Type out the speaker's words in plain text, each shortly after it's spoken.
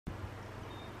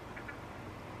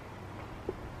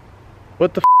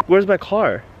What the f? Where's my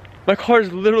car? My car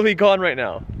is literally gone right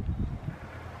now.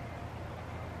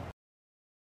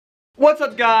 What's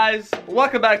up guys?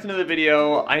 Welcome back to another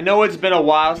video. I know it's been a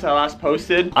while since I last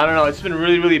posted. I don't know, it's been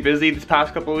really busy this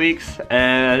past couple of weeks,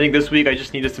 and I think this week I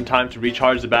just needed some time to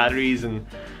recharge the batteries and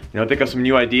think of some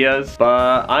new ideas.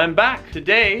 But I'm back.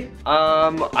 Today,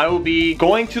 I will be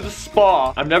going to the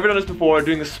spa. I've never done this before,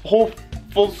 doing this whole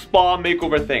full spa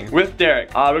makeover thing with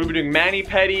Derek. We're gonna be doing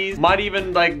mani-pedis, might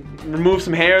even like remove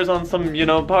some hairs on some,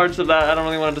 parts of that I don't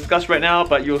really want to discuss right now,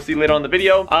 but you'll see later on in the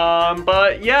video.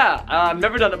 But yeah, I've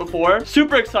never done it before.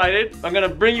 Super excited. I'm gonna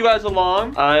bring you guys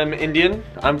along. I'm Indian.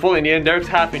 I'm full Indian. Derek's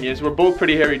half Indian, so we're both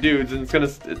pretty hairy dudes, and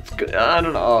I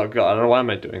don't know. Oh god, I don't know why am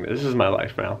I doing this. This is my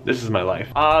life now. This is my life.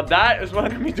 That is what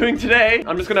I'm gonna be doing today.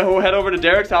 I'm just gonna head over to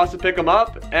Derek's house to pick him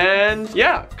up, and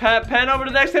yeah, kind of pan over to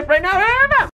the next tip right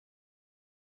now.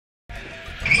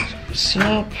 What's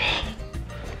up?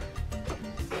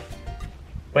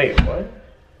 Wait, what?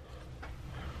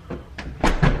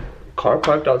 Car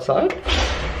parked outside?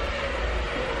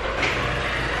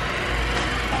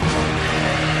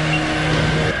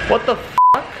 What the fuck?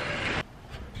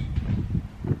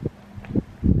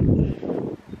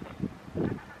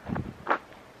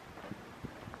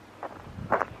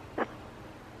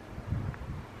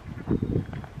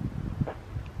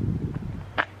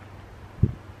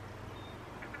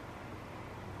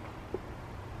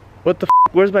 What the f?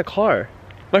 Where's my car?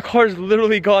 My car is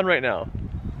literally gone right now.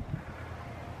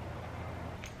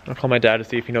 I'll call my dad to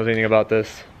see if he knows anything about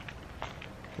this.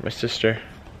 My sister.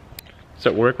 It's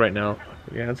at work right now.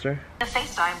 Will you answer? A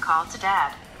FaceTime call to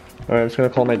Dad. Alright, I'm just gonna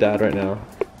call my dad right now.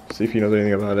 See if he knows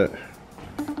anything about it.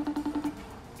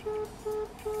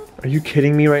 Are you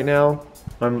kidding me right now?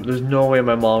 There's no way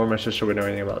my mom or my sister would know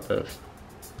anything about this.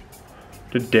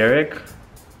 Did Derek?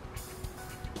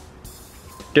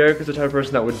 Derek is the type of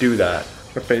person that would do that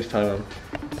or FaceTime him.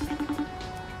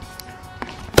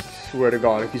 I swear to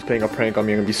God, if he's playing a prank on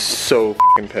me, I'm gonna be so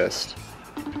f***ing pissed.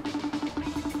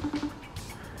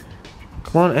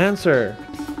 Come on, answer.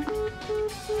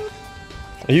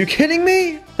 Are you kidding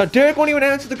me? Now Derek won't even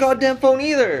answer the goddamn phone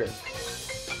either.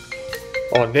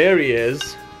 Oh, there he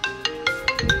is.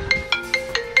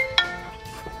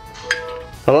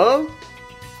 Hello?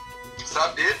 What's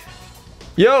up, dude?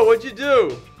 Yo, what'd you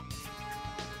do?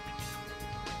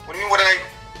 What do you mean, what did I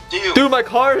do? Dude, my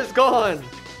car is gone.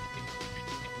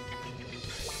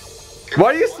 Why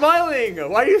are you smiling?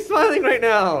 Why are you smiling right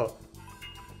now?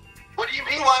 What do you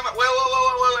mean, why am I,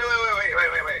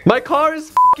 wait. My car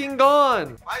is f***ing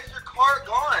gone. Why is your car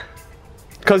gone?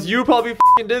 Cause you probably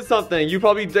f***ing did something. You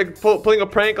probably like, pulling a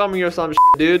prank on me or some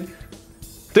shit, dude.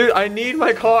 Dude, I need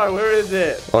my car. Where is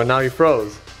it? Oh, now he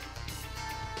froze.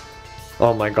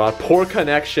 Oh my god, poor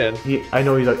connection. I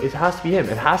know he's like, it has to be him.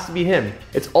 It has to be him.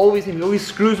 It's always him. He always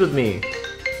screws with me.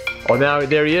 Oh, now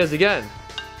there he is again.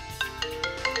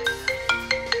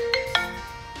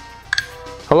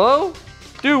 Hello?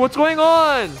 Dude, what's going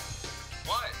on?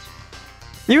 What?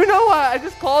 You know what? I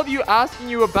just called you asking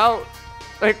you about,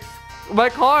 like, my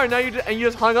car, and you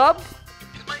just hung up?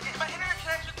 My internet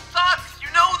connection sucks, you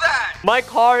know that! My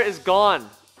car is gone.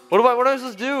 What am I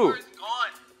supposed to do? Your car is gone.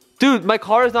 Dude, my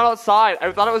car is not outside.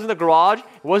 I thought it was in the garage.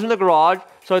 It wasn't in the garage,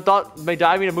 so I thought my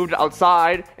dad may have moved it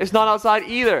outside. It's not outside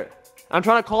either. I'm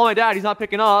trying to call my dad. He's not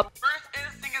picking up. First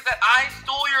instinct is that I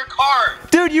stole your car.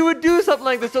 Dude, you would do something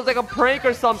like this. So it's like a prank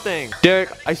or something. Derek,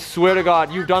 I swear to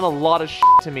God, you've done a lot of shit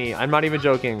to me. I'm not even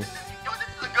joking. You know, this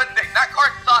is a good thing. That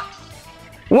car sucks.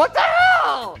 What the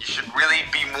hell? You should really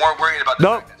be more worried about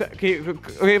No, this.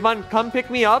 okay, man, come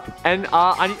pick me up, and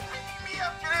I need...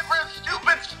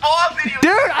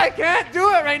 Dude, I can't do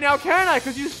it right now, can I?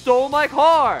 Because you stole my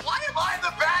car. Why am I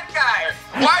the bad guy?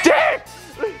 Why? Derek!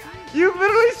 You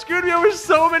literally screwed me over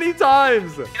so many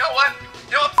times. You know what?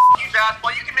 You know what? F you,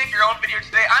 Jasper. You can make your own video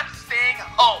today. I'm staying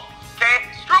home. Okay?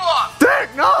 Screw off.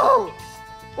 Derek, no!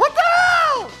 What the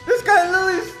hell? This guy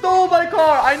literally stole my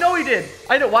car. I know he did.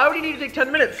 I know. Why would he need to take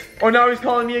 10 minutes? Oh, now he's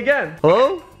calling me again.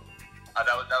 Hello? That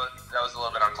was a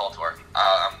little bit uncalled for.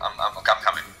 I'm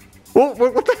coming.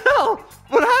 What the hell?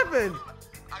 What happened?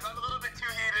 I got a little bit too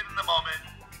heated in the moment.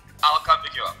 I'll come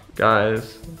pick you up.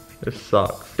 Guys, this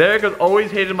sucks. Derek has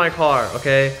always hated my car,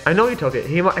 okay? I know he took it.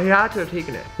 He had to have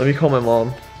taken it. Let me call my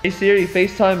mom. Hey Siri,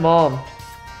 FaceTime mom.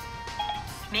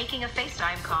 Making a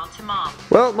FaceTime call to Mom.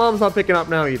 Well, mom's not picking up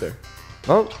now either.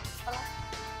 Oh.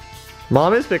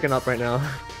 Mom is picking up right now.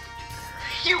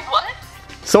 You what?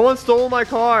 Someone stole my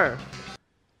car.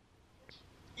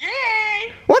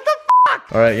 Yay! What the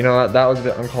fuck? Alright, you know what? That was a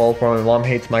bit uncalled for. My mom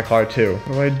hates my car too.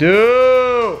 What do I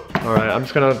do? All right, I'm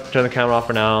just gonna turn the camera off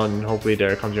for now, and hopefully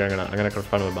Derek comes here. I'm gonna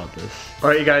confront him about this. All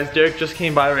right, you guys, Derek just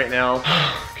came by right now.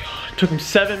 Oh, God, it took him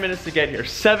 7 minutes to get here.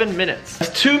 7 minutes.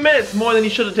 That's 2 minutes more than he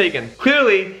should have taken.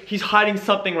 Clearly, he's hiding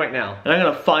something right now, and I'm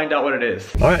gonna find out what it is.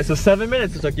 All right, so 7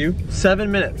 minutes it took you.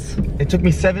 7 minutes. It took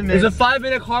me 7 minutes. It was a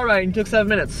 5-minute car ride and it took 7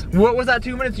 minutes. What was that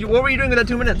 2 minutes? What were you doing with that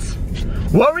 2 minutes?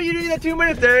 What were you doing in that 2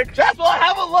 minutes, Derek? Jasper, I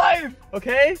have a life!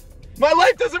 Okay? My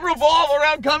life doesn't revolve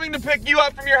around coming to pick you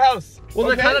up from your house. Well,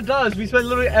 it kind of does. We spend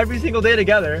literally every single day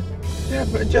together. Yeah,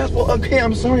 but Jasper, okay,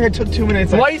 I'm sorry I took 2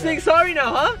 minutes. Why are you saying sorry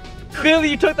now, huh? Clearly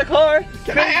you took the car.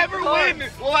 Can I ever win?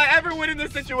 Will I ever win in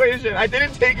this situation? I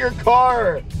didn't take your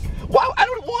car. Why? I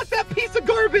don't want that piece of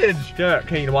garbage. Derek,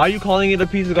 okay, why are you calling it a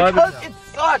piece of garbage Because now? it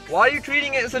sucks. Why are you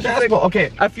treating it such a Jasper,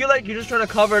 okay. I feel like you're just trying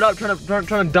to cover it up, trying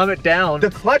to dumb it down. The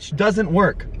clutch doesn't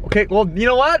work. Okay, well, you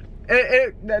know what?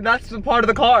 That's the part of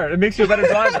the car. It makes you a better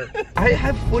driver. I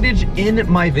have footage in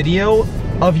my video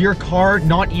of your car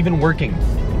not even working.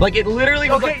 Like it literally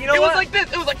was Okay, like, you know it what? was like this.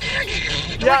 It was like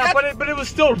Yeah, but it was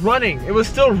still running. It was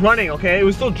still running, okay? It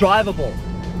was still drivable.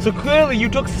 So clearly you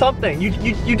took something.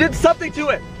 You did something to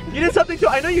it. You did something to it.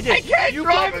 I know you did. I can't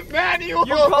drive it manual.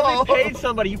 You probably paid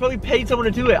somebody. You probably paid someone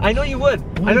to do it. I know you would.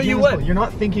 I know you would. You're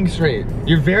not thinking straight.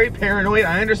 You're very paranoid.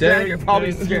 I understand. You're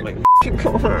probably scared.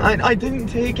 I didn't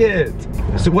take it.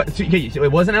 So what? So, okay, so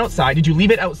it wasn't outside. Did you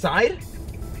leave it outside?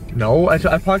 No, I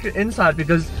parked it inside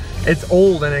because it's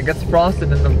old and it gets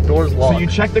frosted and the door's locked. So you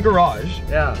checked the garage.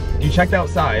 Yeah. You checked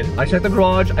outside. I checked the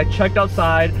garage. I checked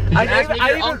outside. Did you ask me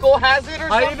if your uncle has it or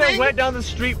something? I even went down the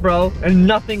street, bro, and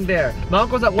nothing there. My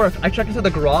uncle's at work. I checked inside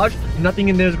the garage. Nothing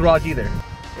in there's garage either.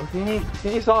 Can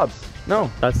you sobs? No.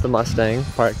 That's the Mustang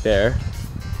parked there.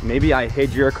 Maybe I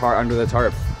hid your car under the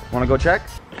tarp. Wanna go check?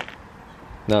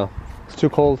 No, it's too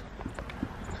cold.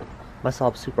 My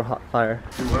Saab's super hot fire.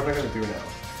 Dude, what am I gonna do now?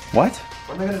 What?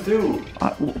 What am I gonna do?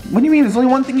 What do you mean? There's only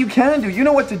one thing you can do. You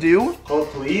know what to do. Call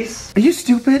the police? Are you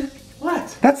stupid?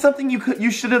 What? That's something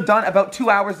you should have done about 2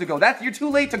 hours ago. You're too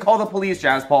late to call the police,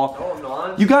 Jazz Paul. No,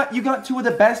 I'm not. You got two of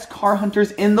the best car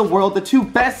hunters in the world, the two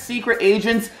best secret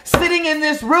agents sitting in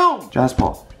this room. Jazz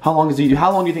Paul, how long do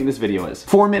you think this video is?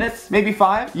 4 minutes? Maybe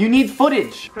 5? You need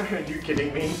footage. Are you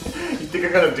kidding me? You think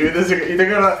I'm gonna do this? You're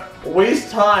gonna waste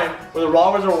time when the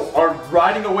robbers are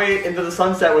riding away into the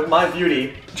sunset with my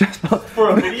beauty for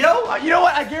a video? You know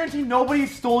what? I guarantee nobody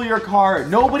stole your car.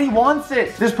 Nobody wants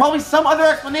it. There's probably some other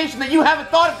explanation that you haven't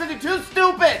thought of because you're too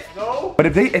stupid. No. But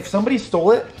if somebody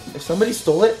stole it,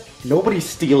 nobody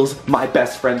steals my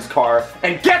best friend's car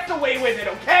and gets away with it,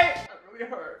 okay? That really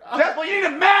hurt. Jasper, you need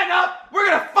to man up! We're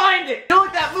gonna find it! You know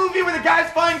like that movie where the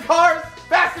guys find cars?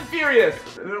 Fast and Furious!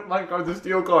 They don't like cars, they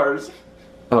steal cars.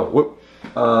 Oh, what?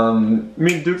 You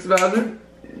mean Dukes of Hazzard?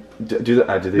 Do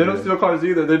they They don't steal cars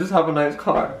either, they just have a nice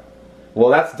car. Well,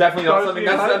 that's definitely not Cars something,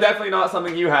 do you have? definitely not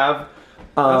something you have.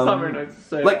 That's not very nice to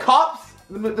say. Like Cops,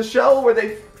 the show where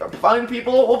they find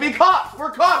people, will be cops!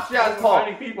 We're cops, Jazz Paul!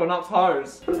 finding people, not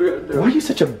cars. What are we gonna do? Why are you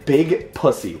such a big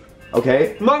pussy?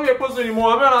 Okay? I'm not gonna get pussy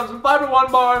anymore. I'm gonna have some 5 to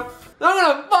 1 bar. I'm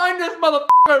gonna find this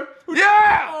motherfucker.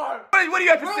 Yeah! What do you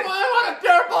have to say? I want a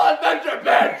terrible adventure,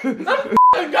 bitch.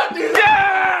 I got these.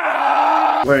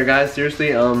 Yeah! Wait, guys,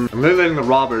 seriously, I'm really letting the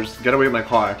robbers get away with my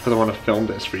car because I want to film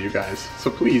this for you guys. So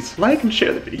please, like and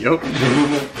share the video.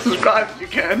 Subscribe if you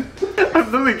can. I'm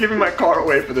literally giving my car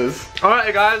away for this.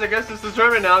 Alright, guys, I guess it's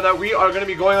determined now that we are gonna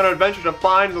be going on an adventure to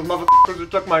find those motherfuckers who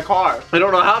took my car. I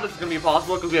don't know how this is gonna be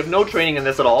possible because we have no training in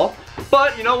this at all.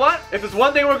 But you know what? If it's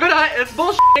one thing we're good at, it's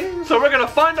bullshitting. So we're gonna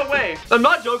find a way. I'm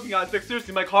not joking, guys. Like,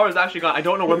 seriously, my car is actually gone. I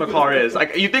don't know where my car is.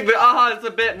 Like, you think that, aha, it's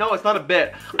a bit. No, it's not a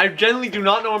bit. I genuinely do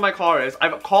not know where my car is.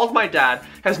 I've called my dad.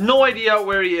 Has no idea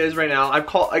where he is right now. I've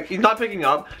called, like, he's not picking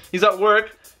up. He's at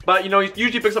work. But, you know, he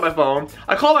usually picks up my phone.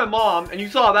 I called my mom, and you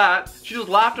saw that. She just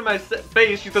laughed in my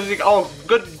face. She says, oh,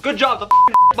 good job. The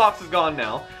box is gone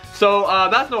now. So,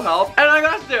 that's no help. And I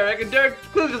got Derek, and Derek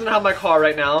clearly doesn't have my car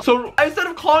right now. So, instead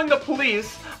of calling the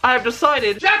police, I have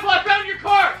decided— Jack, I found your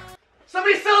car!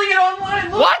 Somebody's selling it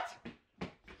online, look! What?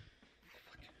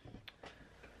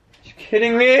 You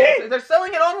kidding me? They're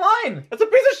selling it online! That's a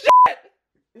piece of shit!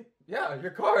 Yeah,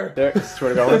 your car. Derek, I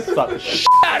swear to God, let's stop the shit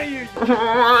out of you! Where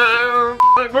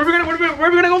are we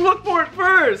gonna go look for it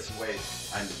first? Wait,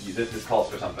 this calls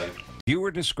for something.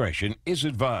 Viewer discretion is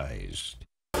advised.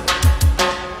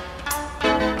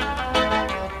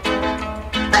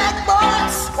 Bad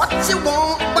boys, what you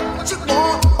want, what you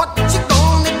want, what you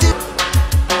gonna do?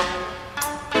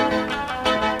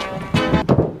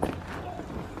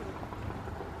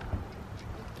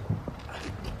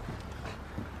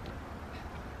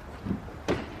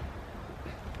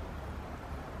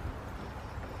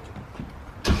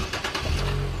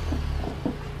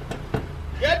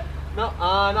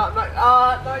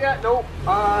 not yet. Nope.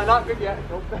 Not good yet.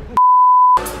 Nope.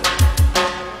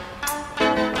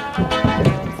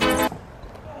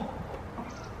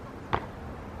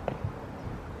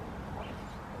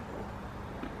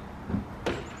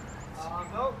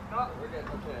 Nope, no, we're good.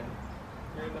 Okay.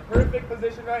 You're in the perfect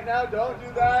position right now. Don't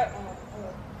do that.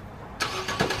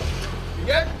 You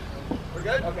good? We're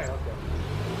good? Okay, let's go.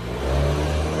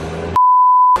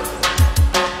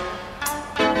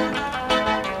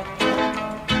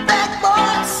 Bad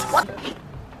boys. What?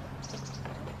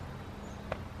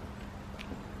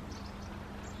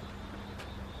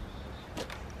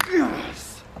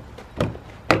 Yes.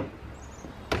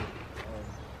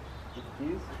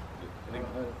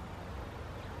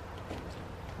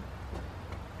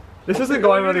 This isn't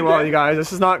going really well, you guys.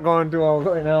 This is not going too well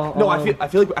right now. No, I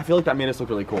feel like that made us look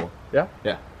really cool. Yeah?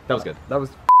 Yeah, that was good. That was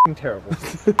f***ing terrible.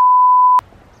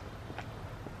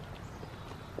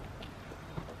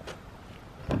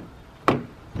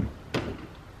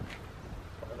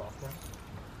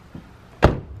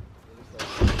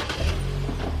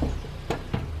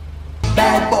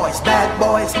 Bad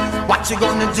boys. What you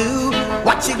gonna do?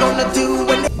 What you gonna do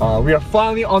when they We are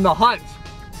finally on the hunt.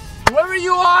 Whoever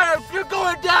you are, you're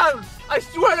going down. I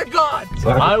swear to God.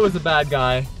 So I was the bad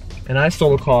guy, and I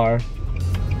stole a car.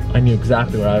 I knew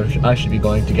exactly where I should be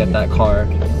going to get that car.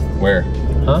 Where?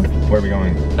 Huh? Where are we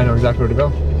going? I know exactly where to go.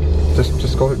 Just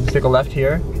take a left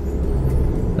here,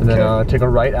 and then Okay. take a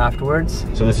right afterwards.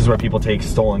 So this is where people take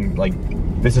stolen, like,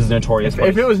 this is notorious.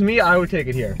 If it was me, I would take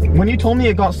it here. When you told me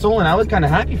it got stolen, I was kind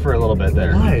of happy for a little bit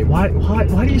there. Why?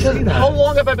 Why do you say that? How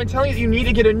long have I been telling you that you need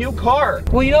to get a new car?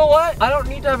 Well, you know what? I don't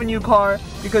need to have a new car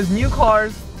because new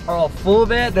cars are all full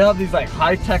of it. They have these like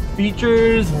high-tech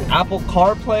features and Apple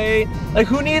CarPlay. Like,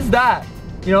 who needs that?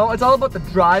 You know, it's all about the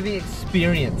driving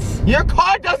experience. Your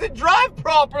car doesn't drive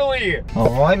properly!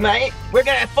 Alright, mate. We're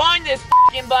gonna find this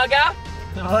f***ing bugger.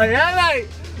 Oh yeah, mate.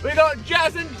 We got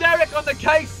Jazz and Derek on the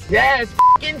case. Yes,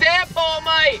 f***ing Deadpool,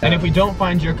 mate! And if we don't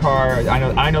find your car,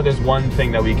 I know there's one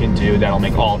thing that we can do that'll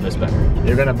make all of this better.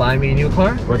 You're gonna buy me a new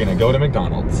car? We're gonna go to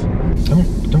McDonald's.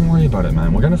 Don't worry about it,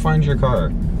 man. We're gonna find your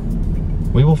car.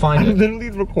 We will find I'm it. literally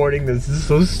recording this. This is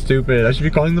so stupid. I should be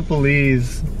calling the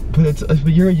police. But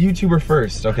you're a YouTuber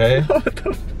first, okay?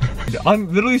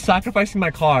 I'm literally sacrificing my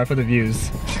car for the views.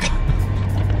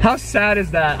 How sad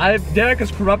is that? Derek has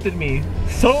corrupted me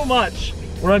so much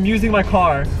where I'm using my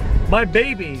car. My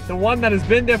baby, the one that has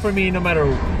been there for me no matter,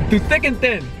 through thick and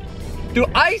thin, through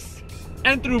ice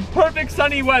and through perfect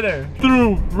sunny weather,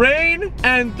 through rain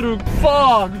and through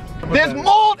fog. There's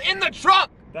mold in the trunk!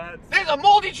 That's There's a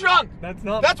moldy trunk!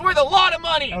 not. That's worth a lot of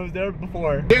money! I was there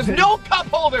before. There's no cup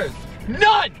holders!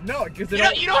 None! No, because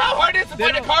You know how hard it is to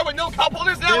find a car with no cup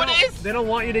holders nowadays? They don't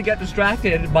want you to get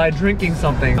distracted by drinking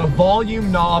something. The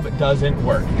volume knob doesn't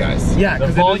work, guys. Yeah, the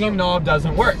 'cause it volume doesn't- knob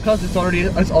doesn't work. Because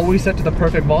it's always set to the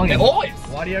perfect volume. Always!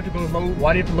 Why do you have to go low?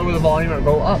 Why do you have to lower the volume or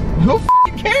go up? Who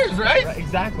f***ing cares, right? Right,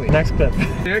 exactly. Next clip.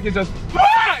 Derek is just,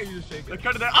 ah! You just shake it.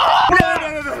 Cut it there.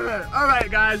 All right,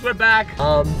 guys, we're back.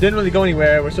 Didn't really go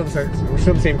anywhere. We're still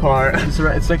the same car.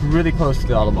 It's like really close to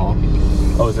the auto mall.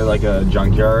 Oh, is it like a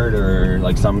junkyard or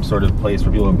like some sort of place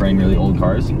where people bring really old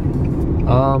cars?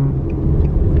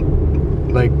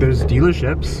 Like there's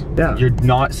dealerships. Yeah. You're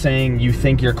not saying you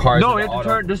think your car is No, at you the have to auto-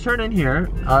 turn. Just turn in here.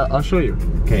 I'll show you.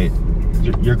 Okay,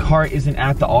 your car isn't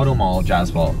at the auto mall,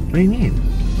 Jazzball. What do you mean?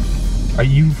 Are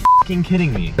you f***ing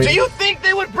kidding me? Do you think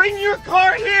they would bring your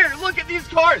car here? Look at these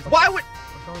cars. Why would?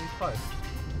 What's all these cars?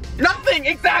 Nothing.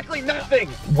 Exactly nothing.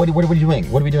 What are we doing?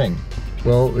 What are we doing?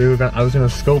 Well, I was gonna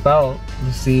scope out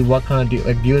to see what kind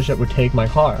of dealership would take my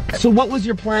car. So what was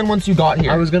your plan once you got here?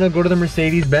 I was gonna go to the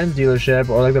Mercedes-Benz dealership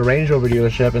or like the Range Rover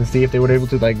dealership and see if they were able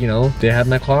to, like, you know, they had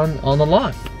my car on the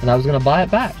lot and I was gonna buy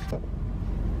it back.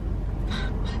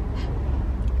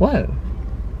 What?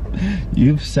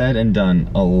 You've said and done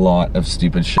a lot of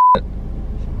stupid shit,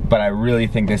 but I really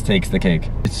think this takes the cake.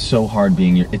 It's so hard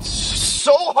being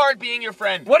your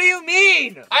friend. What do you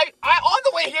mean? I on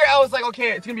the way here, I was like,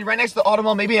 okay, it's gonna be right next to the auto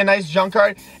mall, maybe a nice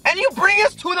junkyard, and you bring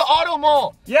us to the auto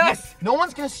mall. Yes. No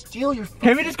one's gonna steal your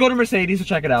Can we just go to Mercedes to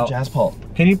check it out? Jazzpaul.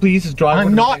 Can you please just drive?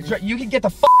 I'm not. You can get the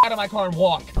f out of my car and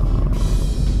walk.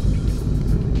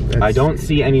 I don't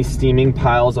see any steaming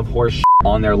piles of horse shit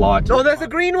on their lot. Oh, that's a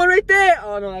green one right there.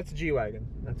 Oh no, that's a G-Wagon.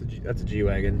 That's a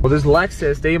G-Wagon. Well, this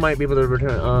Lexus, they might be able to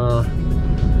return.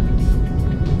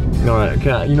 No,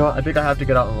 okay. You know what? I think I have to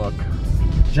get out and look.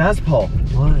 Jazzpaul.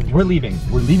 Why? We're leaving.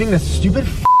 We're leaving this stupid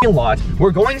f***ing lot.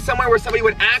 We're going somewhere where somebody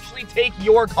would actually take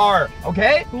your car,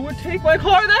 okay? Who would take my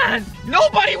car then?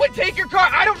 Nobody would take your car.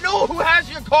 I don't know who has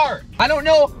your car. I don't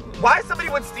know Why somebody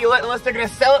would steal it unless they're gonna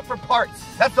sell it for parts?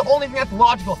 That's the only thing that's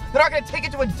logical. They're not gonna take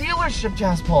it to a dealership,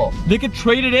 Jaspal. They could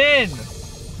trade it in.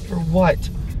 For what?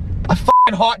 A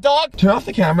fucking hot dog? Turn off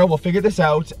the camera, we'll figure this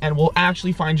out, and we'll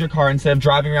actually find your car instead of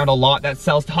driving around a lot that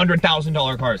sells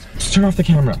 $100,000 cars. Just turn off the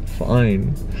camera.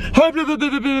 Fine.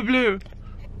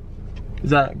 Is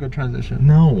that a good transition?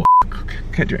 No.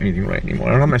 Can't do anything right anymore.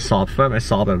 I don't have my sob. If I had my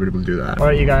sob, I would be able to do that.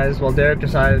 Alright, you guys, well, Derek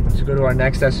decided to go to our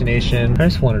next destination. I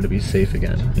just wanted to be safe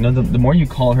again. You know, the more you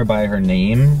call her by her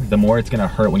name, the more it's gonna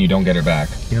hurt when you don't get her back.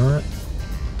 You know what?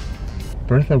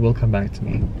 Bertha will come back to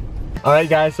me. Alright,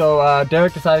 guys, so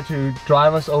Derek decided to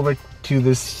drive us over to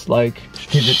this, like,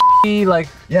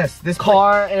 Yes, this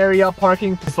car area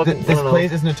parking. This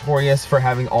place is notorious for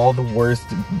having all the worst,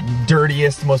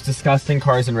 dirtiest, most disgusting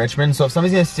cars in Richmond. So if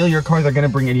somebody's gonna steal your car, they're gonna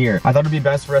bring it here. I thought it'd be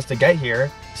best for us to get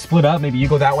here, split up. Maybe you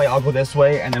go that way, I'll go this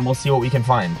way, and then we'll see what we can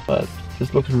find. But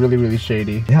this looks really, really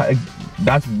shady. Yeah,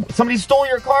 that's somebody stole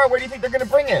your car. Where do you think they're gonna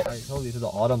bring it? I told you to the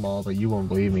auto mall, but you won't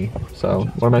believe me. So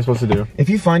what am I supposed to do? If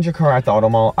you find your car at the auto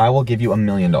mall, I will give you $1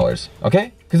 million.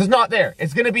 Okay? Because it's not there.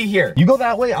 It's gonna be here. You go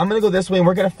that way. I'm gonna go this way, and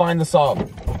we're gonna find the Saab.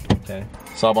 Okay.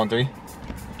 Saab on 3.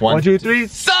 1, 2, 3.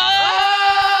 Saab!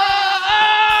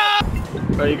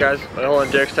 Alright, you guys. Wait, hold on.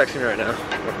 Derek's texting me right now.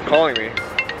 Calling me.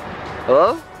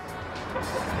 Hello?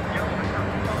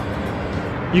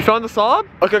 You found the Saab?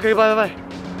 Okay, bye.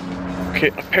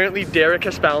 Okay, apparently Derek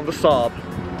has found the Saab.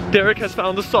 Derek has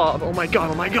found the Saab. Oh my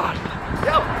god.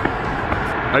 Yo!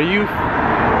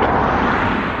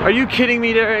 Are you kidding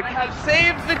me, Derek? I have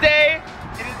saved the day.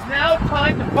 It is now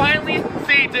time to finally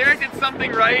see Derek did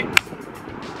something right.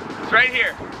 It's right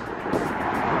here.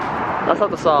 That's not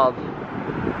the Saab.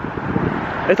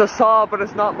 It's a Saab, but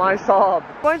it's not my Saab.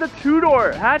 Find a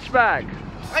two-door hatchback.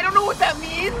 I don't know what that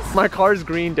means. My car's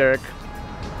green, Derek.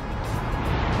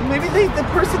 Maybe the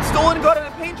person stole it and got it at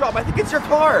a paint job. I think it's your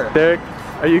car. Derek,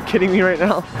 are you kidding me right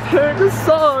now? Derek, this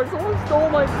sucks. Someone stole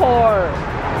my car.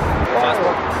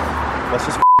 Let's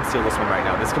just steal this one right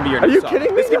now. This can be your new new Are you song.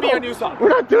 kidding me? This can be your new song. We're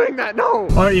not doing that, no.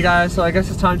 Alright, you guys, so I guess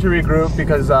it's time to regroup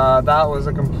because that was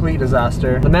a complete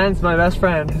disaster. The man's my best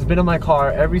friend, has been in my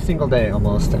car every single day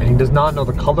almost, and he does not know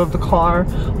the color of the car,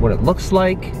 what it looks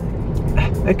like.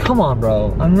 Hey, come on,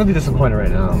 bro. I'm really disappointed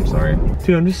right now. I'm sorry.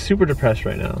 Dude, I'm just super depressed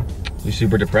right now. You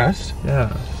super depressed?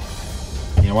 Yeah.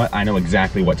 You know what? I know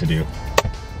exactly what to do.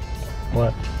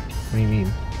 What? What do you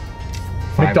mean?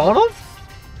 5 McDonald's?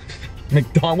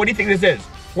 McDonald's? What do you think this is?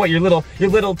 What, your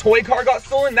little toy car got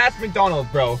stolen? That's McDonald's,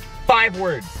 bro. 5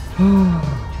 words.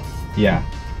 Yeah.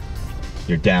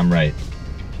 You're damn right.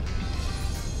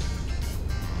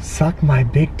 Suck my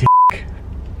big dick.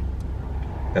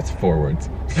 That's 4 words.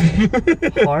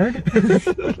 Hard?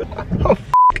 Oh,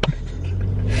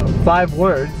 5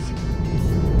 words.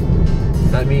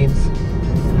 That means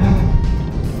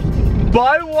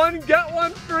buy one, get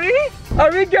one free? Are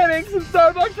we getting some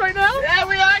Starbucks right now? Yeah,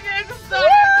 we are getting some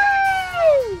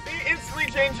Starbucks. You instantly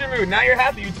changed your mood. Now you're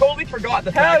happy. You totally forgot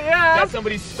the fact that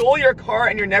somebody stole your car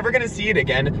and you're never gonna see it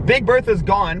again. Big Bertha's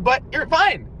gone, but you're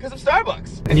fine because of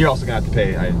Starbucks. And you're also gonna have to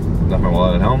pay. I left my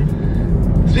wallet at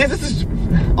home. So yeah, this is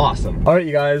awesome. All right,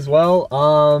 you guys. Well,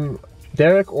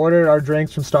 Derek ordered our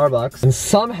drinks from Starbucks, and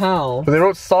somehow they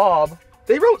wrote Saab.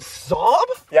 They wrote Saab?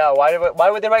 Yeah, why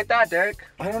would they write that, Derek?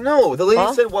 I don't know. The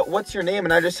lady said, what's your name?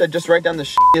 And I just said, just write down the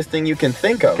shittiest thing you can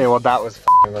think of. Okay, well, that was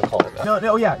f***ing calling that.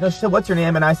 No, she said, what's your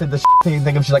name? And I said, the thing you can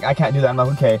think of. She's like, I can't do that. I'm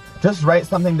like, okay, just write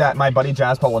something that my buddy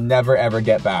Jaspal will never, ever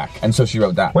get back. And so she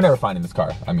wrote that. We're never finding this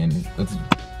car. I mean,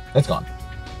 it's gone.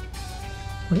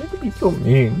 Why do you have to be so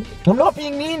mean? I'm not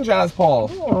being mean, Jaspal.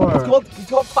 It's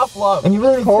called tough love. And you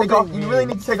really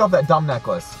need to take off that dumb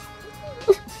necklace.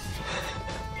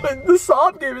 The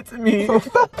Saab gave it to me.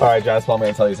 Alright, Jaspal, I'm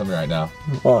gonna tell you something right now.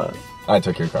 What? I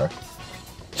took your car.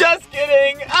 Just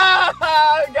kidding.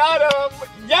 Ah, got him.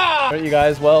 Yeah. Alright, you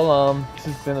guys, well, this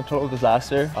has been a total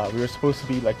disaster. We were supposed to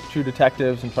be like true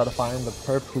detectives and try to find the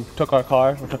perp who took our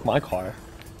car, or took my car.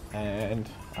 And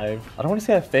I don't want to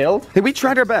say I failed. Hey, we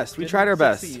tried our best. We tried our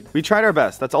best. We tried our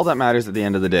best. That's all that matters at the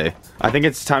end of the day. I think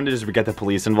it's time to just get the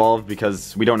police involved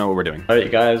because we don't know what we're doing. Alright,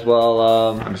 you guys,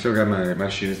 well, I'm still got my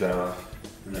shoes in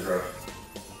the car.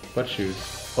 What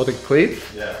shoes? Oh, the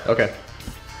cleats? Yeah. Okay.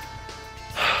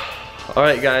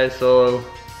 Alright, guys, so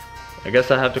I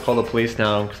guess I have to call the police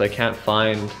now because I can't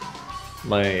find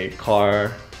my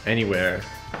car anywhere.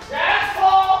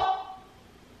 Asshole!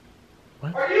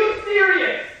 What? Are you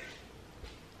serious?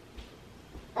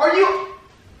 Are you?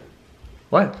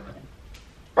 What?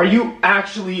 Are you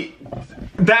actually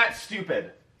that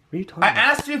stupid? What are you talking I about?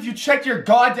 asked you if you checked your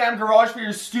goddamn garage for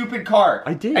your stupid car.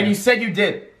 I did. And you said you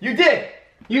did. You did.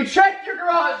 You checked your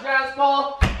garage,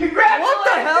 Jaspal. Congratulations. What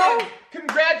the hell?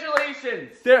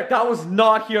 Congratulations. Derek, that was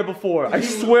not here before. I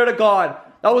swear to God,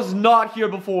 that was not here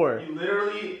before. You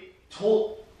literally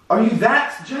told... Are you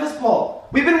that Jaspal?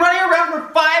 We've been running around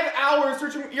for 5 hours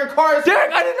searching your cars.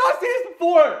 Derek, I did not see this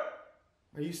before.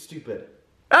 Are you stupid?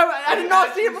 I did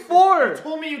not see it before. You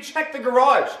told me you checked the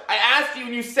garage. I asked you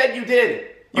and you said you did.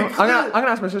 I'm gonna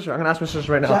ask my sister. I'm gonna ask my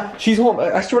sister right now. She's home.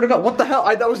 I swear to God. What the hell?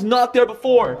 That was not there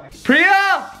before.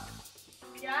 Priya!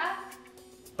 Yeah?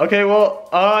 Okay, well,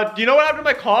 do you know what happened to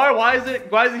my car? Why is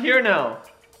it here now?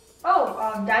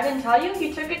 Oh, Dad didn't tell you?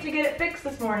 He took it to get it fixed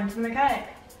this morning to the mechanic.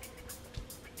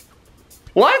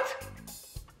 What?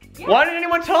 Yeah. Why didn't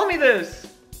anyone tell me this?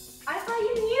 I thought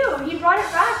you knew. He brought it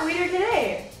back later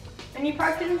today. And you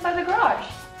parked it inside the garage.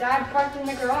 Dad parked it in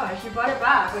the garage. He brought it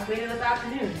back like later this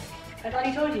afternoon. I thought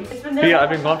he told you. It's been there. Yeah, I've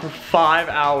been gone for 5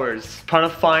 hours trying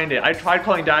to find it. I tried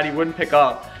calling Dad, he wouldn't pick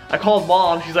up. I called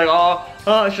Mom, she's like,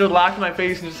 she just laughed in my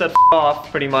face and just said F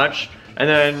off, pretty much. And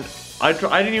then I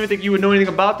didn't even think you would know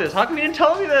anything about this. How come you didn't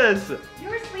tell me this? You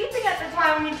were sleeping at the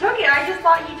time when you took it. I just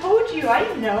thought he told you. I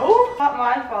didn't know. Not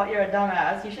my fault. You're a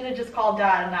dumbass. You should have just called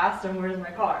Dad and asked him where's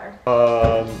my car.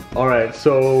 Alright,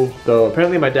 so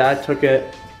apparently my dad took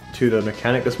it to the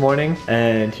mechanic this morning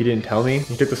and he didn't tell me.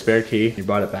 He took the spare key, he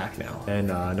brought it back now, and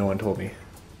no one told me.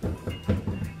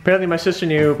 Apparently my sister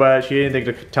knew, but she didn't think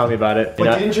to tell me about it.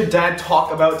 But didn't your dad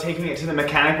talk about taking it to the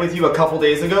mechanic with you a couple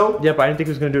days ago? Yeah, but I didn't think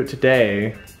he was gonna do it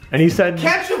today. And he said,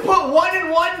 can't you put one and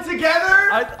one together?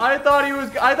 I thought he was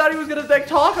gonna like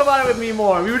talk about it with me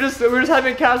more. We were just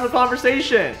having a casual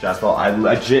conversation. Jaspal, I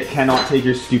legit cannot take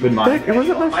your stupid mind. It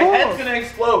wasn't my fault. My head's gonna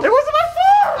explode. It wasn't my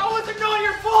fault! How was it not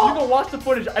your fault? You can watch the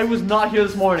footage. I was not here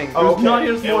this morning. It was not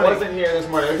here this morning. It wasn't here this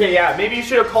morning. Okay, yeah, maybe you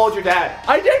should have called your dad.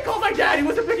 I did call my dad. He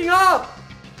wasn't picking up.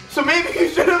 So maybe you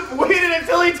should have waited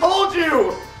until he told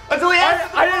you. Until he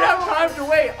asked. I didn't have time to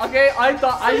wait. Okay, I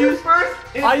thought I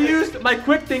used my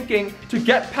quick thinking to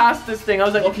get past this thing. I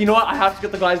was like, okay, you know what? I have to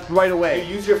get the guys right away.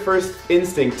 You use your first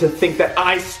instinct to think that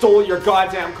I stole your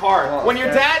goddamn car. Oh, when your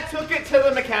dad took it to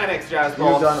the mechanics,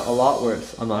 Jaspal. You've done a lot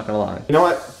worse. I'm not gonna lie. You know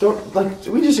what?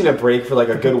 We just need a break for like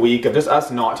a good week of just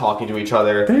us not talking to each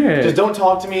other. Dude. Just don't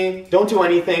talk to me. Don't do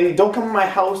anything. Don't come to my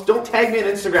house. Don't tag me in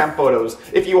Instagram photos.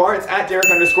 If you are, it's at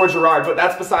Derek_Gerard, but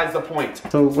that's besides the point.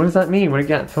 So what does that mean? We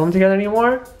can't film together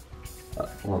anymore?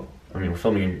 Well, I mean, we're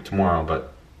filming tomorrow,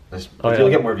 but you'll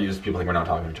get more views if people think we're not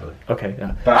talking to each other. Okay,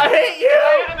 yeah. But I hate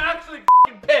you! I'm actually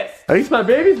f***ing pissed. At least my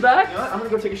baby's back. You know what? I'm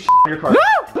gonna go take a shit in your car. No!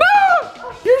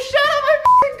 No! You shut up my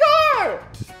f***ing car!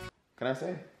 Can I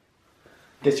say?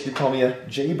 Guess you could call me a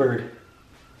Jaybird.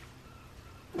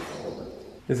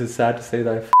 Is it sad to say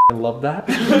that I f***ing love that?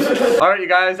 Alright you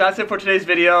guys, that's it for today's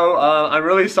video. I'm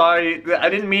really sorry. I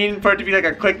didn't mean for it to be like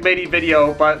a clickbaity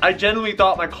video, but I genuinely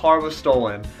thought my car was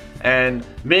stolen. And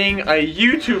being a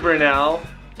YouTuber now,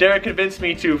 Derek convinced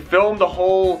me to film the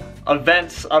whole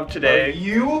events of today. Are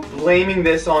you blaming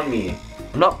this on me?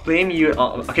 I'm not blaming you.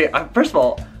 Okay, first of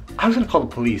all, I was gonna call the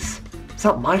police. It's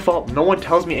not my fault. No one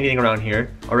tells me anything around here,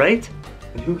 alright?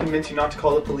 And who convinced you not to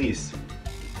call the police?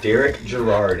 Derek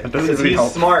Gerard. That doesn't Because really he's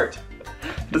help. smart.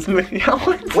 Doesn't really help.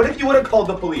 What if you would have called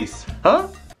the police? Huh?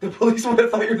 The police would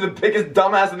have thought you were the biggest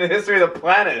dumbass in the history of the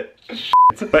planet.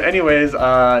 But anyways,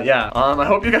 yeah. I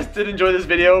hope you guys did enjoy this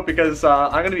video because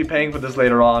I'm gonna be paying for this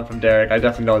later on from Derek. I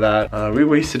definitely know that. We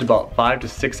wasted about 5 to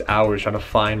 6 hours trying to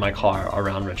find my car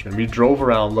around Richmond. We drove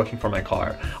around looking for my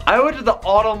car. I went to the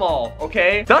auto mall,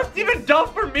 okay? That's even dumb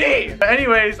for me! But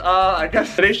anyways, I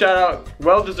guess today's shout out,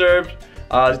 well deserved.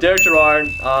 It's Derek Gerard.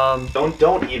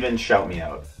 Don't even shout me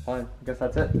out. Fine, I guess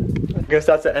that's it. I guess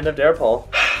that's the end of Dare Paul.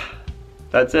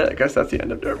 That's it. I guess that's the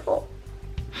end of Dare Paul.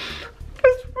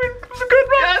 It was a good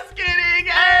run. Just kidding!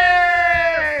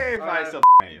 Hey! I still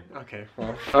you. Okay,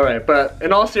 well. Alright, but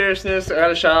in all seriousness, I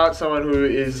gotta shout out someone who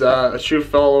is a true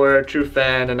follower, a true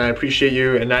fan, and I appreciate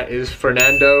you, and that is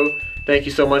Fernando. Thank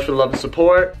you so much for the love and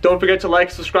support. Don't forget to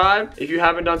like, subscribe. If you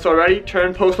haven't done so already,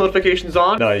 turn post notifications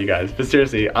on. No, you guys, but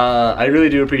seriously, I really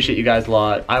do appreciate you guys a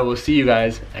lot. I will see you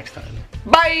guys next time.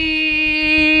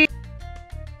 Bye!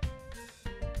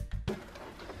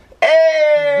 Hey!